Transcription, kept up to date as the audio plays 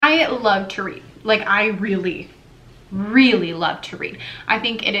I love to read. Like, I really love to read. I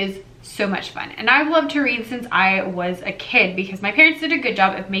think it is so much fun, and I've loved to read since I was a kid because my parents did a good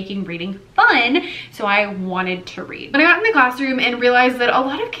job of making reading fun, so I wanted to read. When I got in the classroom and realized that a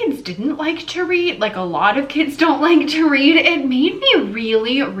lot of kids didn't like to read, like a lot of kids don't like to read, it made me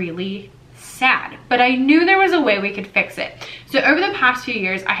really sad. But I knew there was a way we could fix it. So over the past few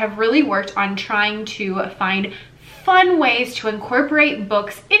years, I have really worked on trying to find fun ways to incorporate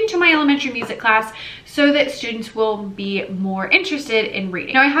books into my elementary music class so that students will be more interested in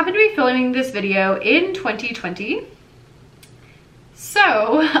reading. Now, I happen to be filming this video in 2020,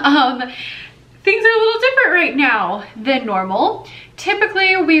 so things are a little different right now than normal.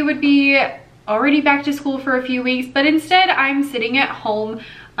 Typically, we would be already back to school for a few weeks, but instead I'm sitting at home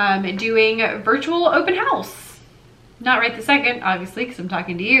doing virtual open house. Not right this second, obviously, because I'm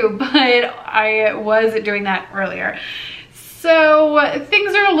talking to you, but I was doing that earlier. So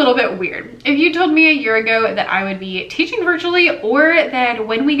things are a little bit weird. If you told me a year ago that I would be teaching virtually, or that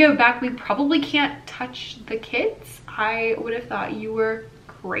when we go back we probably can't touch the kids, I would have thought you were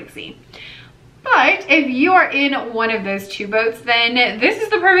crazy. But if you are in one of those two boats, then this is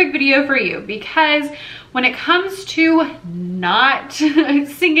the perfect video for you, because when it comes to not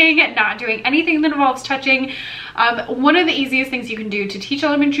singing, not doing anything that involves touching, one of the easiest things you can do to teach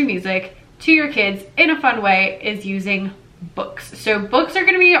elementary music to your kids in a fun way is using books. So books are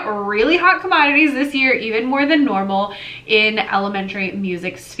going to be really hot commodities this year, even more than normal in elementary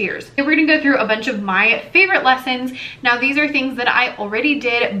music spheres. So we're going to go through a bunch of my favorite lessons. Now, these are things that I already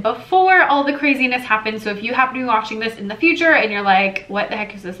did before all the craziness happened. So if you happen to be watching this in the future and you're like, what the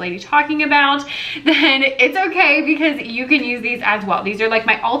heck is this lady talking about? Then it's okay, because you can use these as well. These are like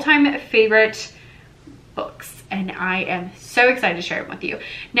my all-time favorite books, and I am so excited to share them with you.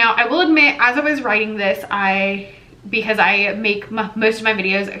 Now, I will admit, as I was writing this, because I make most of my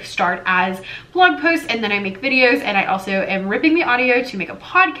videos start as blog posts, and then I make videos, and I also am ripping the audio to make a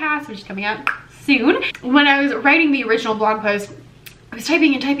podcast, which is coming out soon. When I was writing the original blog post, I was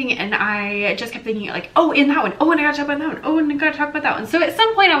typing and I just kept thinking like, oh, in that one, oh, and I gotta talk about that one, oh, and I gotta talk about that one. So at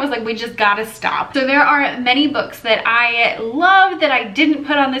some point I was like, we just gotta stop. So there are many books that I love that I didn't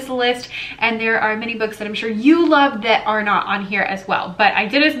put on this list, and there are many books that I'm sure you love that are not on here as well, but I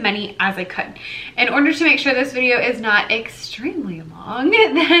did as many as I could. In order to make sure this video is not extremely long,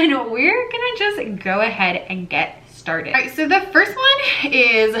 then we're gonna just go ahead and get started. All right, so the first one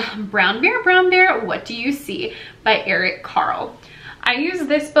is Brown Bear, What Do You See by Eric Carle. I use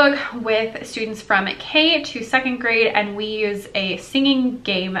this book with students from K to 2nd grade, and we use a singing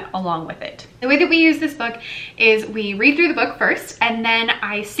game along with it. The way that we use this book is we read through the book first, and then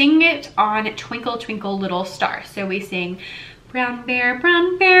I sing it on Twinkle Twinkle Little Star. So we sing, brown bear,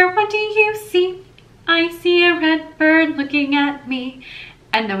 what do you see? I see a red bird looking at me.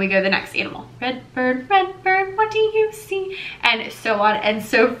 And then we go to the next animal. Red bird, what do you see? And so on and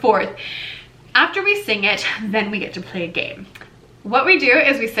so forth. After we sing it, then we get to play a game. What we do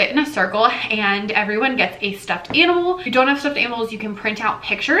is we sit in a circle and everyone gets a stuffed animal. If you don't have stuffed animals, you can print out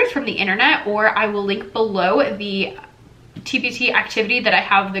pictures from the internet, or I will link below the TPT activity that I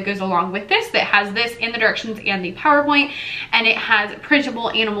have that goes along with this, that has this in the directions and the PowerPoint, and it has printable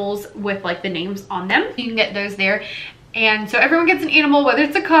animals with like the names on them. You can get those there. And so everyone gets an animal, whether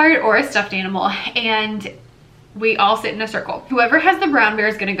it's a card or a stuffed animal, and we all sit in a circle. Whoever has the brown bear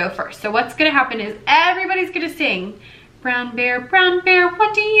is gonna go first. So what's gonna happen is everybody's gonna sing, brown bear,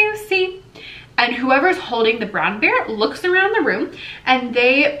 what do you see? And whoever's holding the brown bear looks around the room and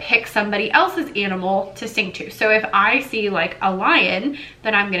they pick somebody else's animal to sing to. So if I see like a lion,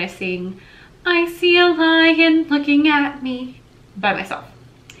 then I'm gonna sing, I see a lion looking at me, by myself.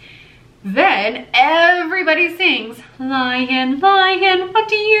 Then everybody sings, lion, what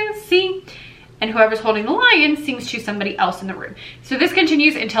do you see? And whoever's holding the lion sings to somebody else in the room. So this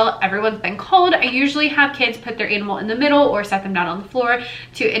continues until everyone's been called. I usually have kids put their animal in the middle or set them down on the floor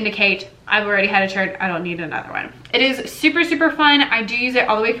to indicate I've already had a turn, I don't need another one. It is super, super fun. I do use it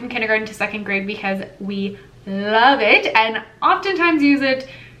all the way from kindergarten to 2nd grade because we love it, and oftentimes use it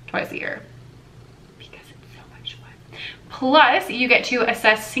twice a year. Plus, you get to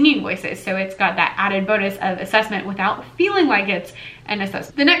assess singing voices, so it's got that added bonus of assessment without feeling like it's an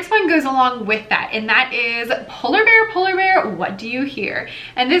assessment. The next one goes along with that, and that is Polar Bear, What Do You Hear?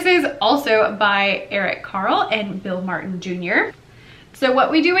 And this is also by Eric Carle and Bill Martin Jr. So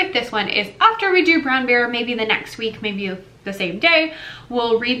what we do with this one is after we do Brown Bear, maybe the next week, maybe the same day,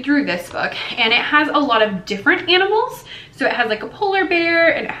 we'll read through this book, and it has a lot of different animals. So it has like a polar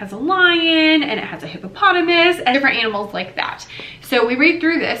bear, and it has a lion, and it has a hippopotamus, and different animals like that. So we read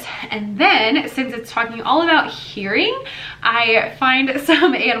through this, and then since it's talking all about hearing, I find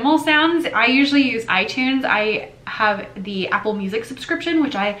some animal sounds. I usually use iTunes. I have the Apple Music subscription,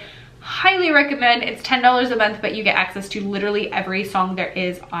 which I highly recommend. It's $10 a month, but you get access to literally every song there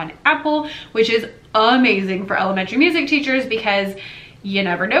is on Apple, which is amazing for elementary music teachers because you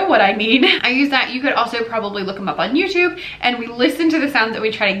never know what I need. I use that. You could also probably look them up on YouTube, and we listen to the sounds that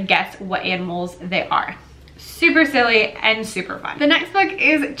we try to guess what animals they are. Super silly and super fun. The next book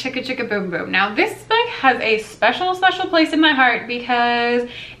is Chicka Chicka Boom Boom. Now this book has a special place in my heart because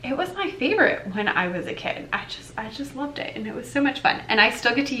it was my favorite when I was a kid. I just loved it, and it was so much fun, and I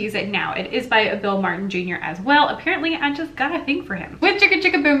still get to use it now. It is by Bill Martin Jr. as well. Apparently I just got a thing for him. With Chicka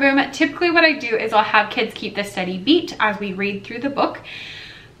Chicka Boom Boom, typically what I do is I'll have kids keep the steady beat as we read through the book.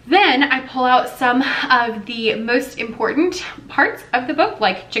 Then I pull out some of the most important parts of the book,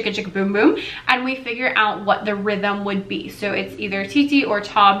 like Chicka Chicka Boom Boom, and we figure out what the rhythm would be. So it's either TT or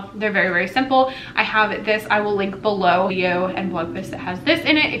Tom. They're very, very simple. I have this, I will link below, video and blog post that has this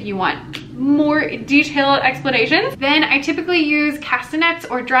in it if you want more detailed explanations. Then I typically use castanets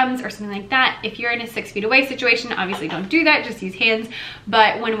or drums or something like that. If you're in a 6 feet away situation, obviously don't do that, just use hands.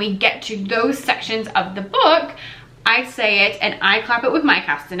 But when we get to those sections of the book, I say it and I clap it with my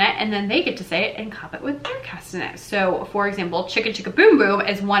castanet, and then they get to say it and clap it with their castanet. So for example, Chicka Chicka Boom Boom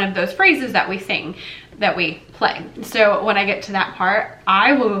is one of those phrases that we sing, that we play. So when I get to that part,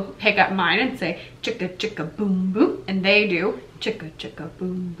 I will pick up mine and say Chicka Chicka Boom Boom, and they do Chicka Chicka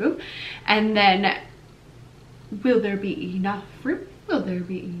Boom Boom. And then, will there be enough room? Will there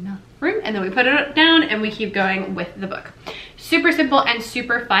be enough room? And then we put it down and we keep going with the book. Super simple and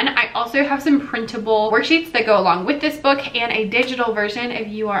super fun. I also have some printable worksheets that go along with this book and a digital version if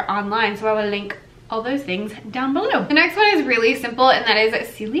you are online. So I will link all those things down below. The next one is really simple, and that is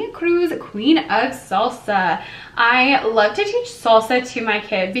Celia Cruz, Queen of Salsa. I love to teach salsa to my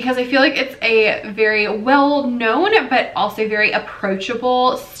kids because I feel like it's a very well-known but also very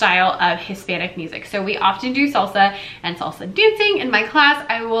approachable style of Hispanic music. So we often do salsa and salsa dancing in my class.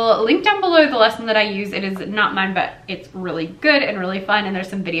 I will link down below the lesson that I use. It is not mine, but it's really good and really fun, and there's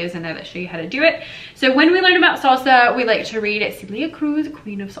some videos in there that show you how to do it. So when we learn about salsa, we like to read Celia Cruz,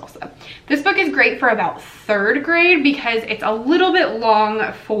 Queen of Salsa. This book is great for about 3rd grade because it's a little bit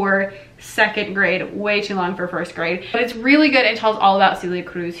long for 2nd grade, way too long for 1st grade, but it's really good and tells all about Celia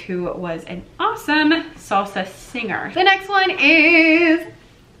Cruz, who was an awesome salsa singer. The next one is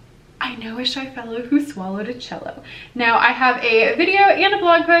I Know a Shy Fellow Who Swallowed a Cello. Now I have a video and a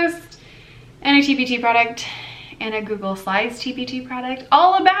blog post and a TPT product and a Google Slides TPT product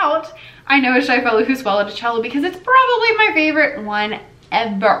all about I Know a Shy Fellow Who Swallowed a Cello because it's probably my favorite one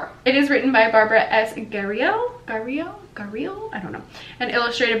ever. It is written by Barbara S. Garriel, I don't know, and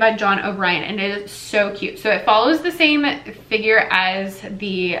illustrated by John O'Brien, and it is so cute. So it follows the same figure as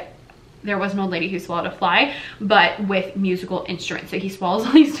the There Was an Old Lady Who Swallowed a Fly, but with musical instruments. So he swallows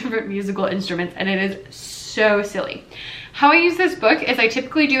all these different musical instruments, and it is so silly. How I use this book is I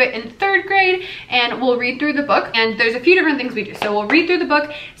typically do it in 3rd grade, and we'll read through the book, and there's a few different things we do. So we'll read through the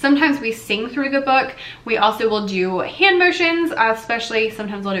book. Sometimes we sing through the book. We also will do hand motions, especially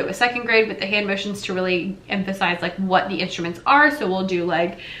sometimes we'll do it with 2nd grade with the hand motions to really emphasize like what the instruments are. So we'll do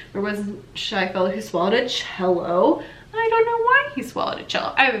like, There Was a Shy Fellow Who Swallowed a Cello. I don't know why he swallowed a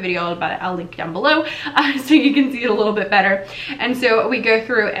cello. I have a video about it. I'll link down below so you can see it a little bit better. And so we go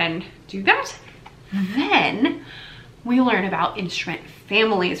through and do that. Then we learn about instrument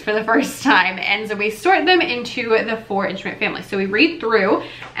families for the first time, and so we sort them into the 4 instrument families. So we read through,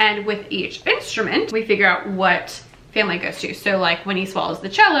 and with each instrument we figure out what family it goes to. So like when he swallows the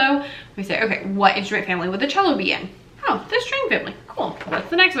cello, we say, okay, what instrument family would the cello be in? Oh, the string family. Cool. What's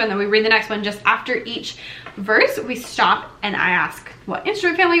the next one? Then we read the next one. Just after each verse we stop and I ask what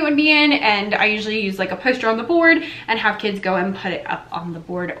instrument family it would be in, and I usually use like a poster on the board and have kids go and put it up on the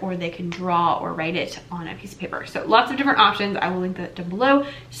board, or they can draw or write it on a piece of paper. So lots of different options. I will link that down below.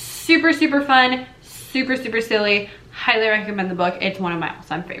 Super, super fun, super, super silly. Highly recommend the book. It's one of my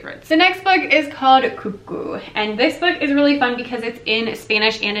all-time favorites. The next book is called Cuckoo, and this book is really fun because it's in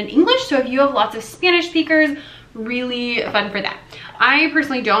Spanish and in English. So if you have lots of Spanish speakers, really fun for that. I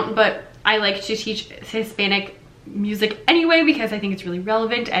personally don't, but I like to teach Hispanic music anyway because I think it's really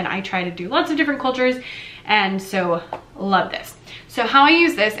relevant, and I try to do lots of different cultures, and so love this. So how I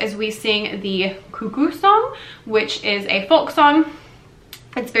use this is we sing the Cuckoo song, which is a folk song.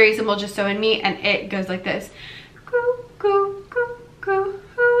 It's very simple, just so and me, and it goes like this. Cuckoo, cuckoo,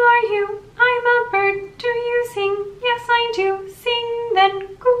 who are you? I'm I'm a bird, do you sing? Yes, I do. Sing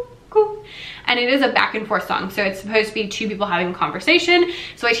then, cuckoo. And it is a back and forth song, so it's supposed to be two people having a conversation.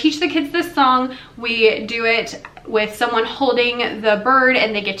 So I teach the kids this song. We do it with someone holding the bird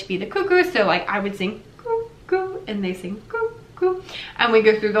and they get to be the cuckoo. So like I would sing cuckoo and they sing cuckoo, and we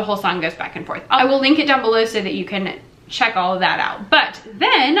go through the whole song, goes back and forth. I will link it down below so that you can check all of that out. But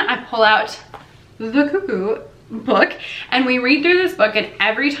then I pull out the cuckoo book and we read through this book, and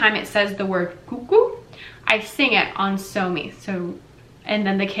every time it says the word cuckoo, I sing it on So Me. So, and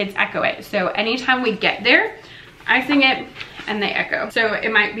then the kids echo it. So anytime we get there, I sing it and they echo. So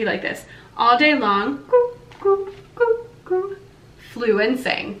it might be like this: all day long, cuckoo, cuckoo, flew and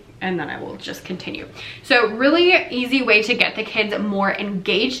sang. And then I will just continue. So really easy way to get the kids more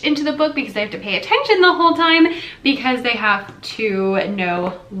engaged into the book, because they have to pay attention the whole time, because they have to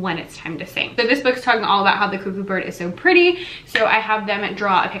know when it's time to sing. So this book's talking all about how the cuckoo bird is so pretty. So I have them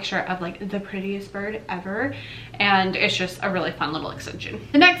draw a picture of like the prettiest bird ever. And it's just a really fun little extension.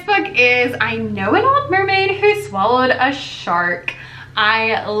 The next book is I Know an Old Mermaid Who Swallowed a Shark.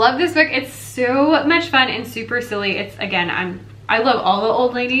 I love this book. It's so much fun and super silly. It's, again, I love all the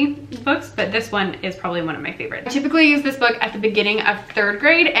old lady books, but this one is probably one of my favorites. I typically use this book at the beginning of 3rd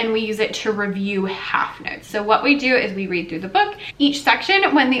grade, and we use it to review half notes. So what we do is we read through the book. Each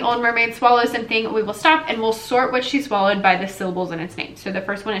section, when the old mermaid swallows something, we will stop and we'll sort what she swallowed by the syllables in its name. So the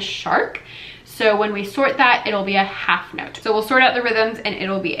first one is shark. So when we sort that, it'll be a half note. So we'll sort out the rhythms and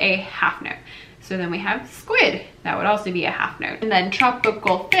it'll be a half note. So then we have squid, that would also be a half note. And then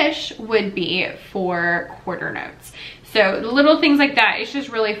tropical fish would be 4 quarter notes. So little things like that, it's just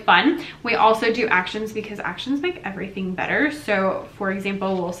really fun. We also do actions, because actions make everything better. So for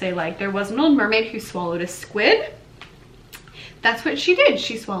example, we'll say like, there was an old mermaid who swallowed a squid. That's what she did,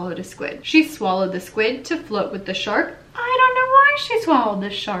 she swallowed a squid. She swallowed the squid to float with the shark. I don't know why she swallowed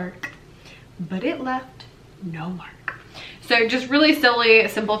the shark, but it left no mark. So just really silly,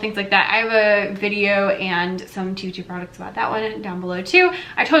 simple things like that. I have a video and some TBT products about that one down below too.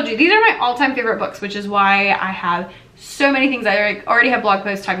 I told you, these are my all-time favorite books, which is why I have so many things. I already have blog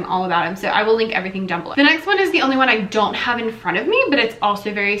posts talking all about them, so I will link everything down below. The next one is the only one I don't have in front of me, but it's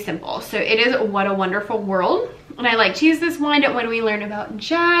also very simple. So it is What a Wonderful World. And I like to use this one when we learn about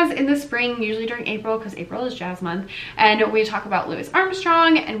jazz in the spring, usually during April, because April is jazz month. And we talk about Louis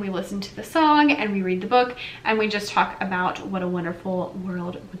Armstrong, and we listen to the song, and we read the book, and we just talk about what a wonderful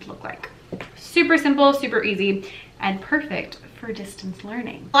world would look like. Super simple, super easy, and perfect for distance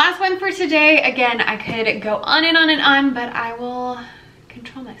learning. Last one for today, again, I could go on and on and on, but I will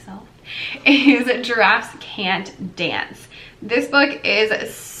control myself, is Giraffes Can't Dance. This book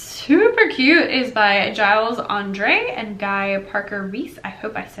is super cute. It is by Giles Andre and Guy Parker Reese. I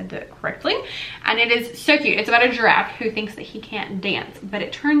hope I said that correctly. And it is so cute. It's about a giraffe who thinks that he can't dance, but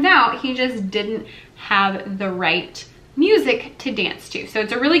it turns out he just didn't have the right music to dance to. So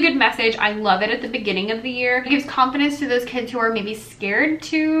it's a really good message. I love it at the beginning of the year. It gives confidence to those kids who are maybe scared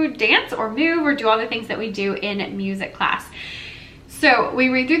to dance or move or do all the things that we do in music class. So we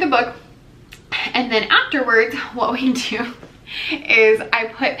read through the book, and then afterwards what we do is I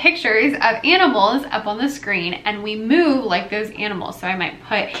put pictures of animals up on the screen, and we move like those animals. So I might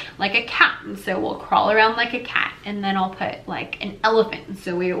put like a cat, and so we'll crawl around like a cat, and then I'll put like an elephant,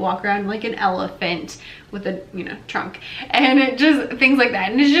 so we walk around like an elephant with a, you know, trunk, and it just things like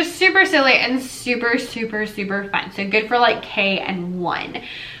that. And it's just super silly and super fun. So good for like K and 1.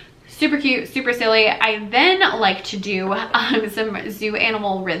 Super cute, super silly. I then like to do some zoo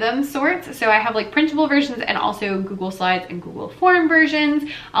animal rhythm sorts. So I have like printable versions and also Google Slides and Google Form versions.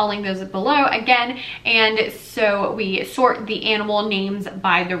 I'll link those below again. And so we sort the animal names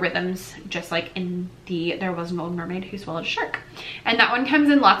by the rhythms, just like in the There Was an Old Mermaid Who Swallowed a Shark. And that one comes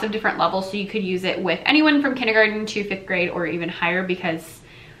in lots of different levels. So you could use it with anyone from kindergarten to 5th grade or even higher, because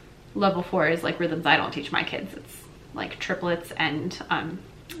level 4 is like rhythms I don't teach my kids. It's like triplets and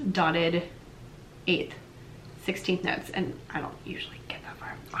dotted 8th, 16th notes, and I don't usually get that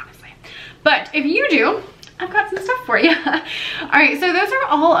far, honestly. But if you do, I've got some stuff for you. All right, so those are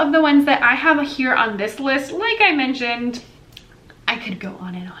all of the ones that I have here on this list. Like I mentioned, I could go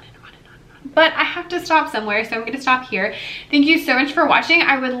on and on and on and on, but I have to stop somewhere, so I'm going to stop here. Thank you so much for watching.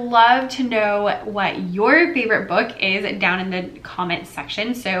 I would love to know what your favorite book is down in the comment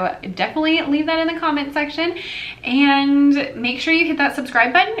section, so definitely leave that in the comment section, and make sure you hit that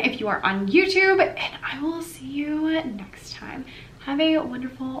subscribe button if you are on YouTube, and I will see you next time. Have a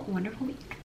wonderful week.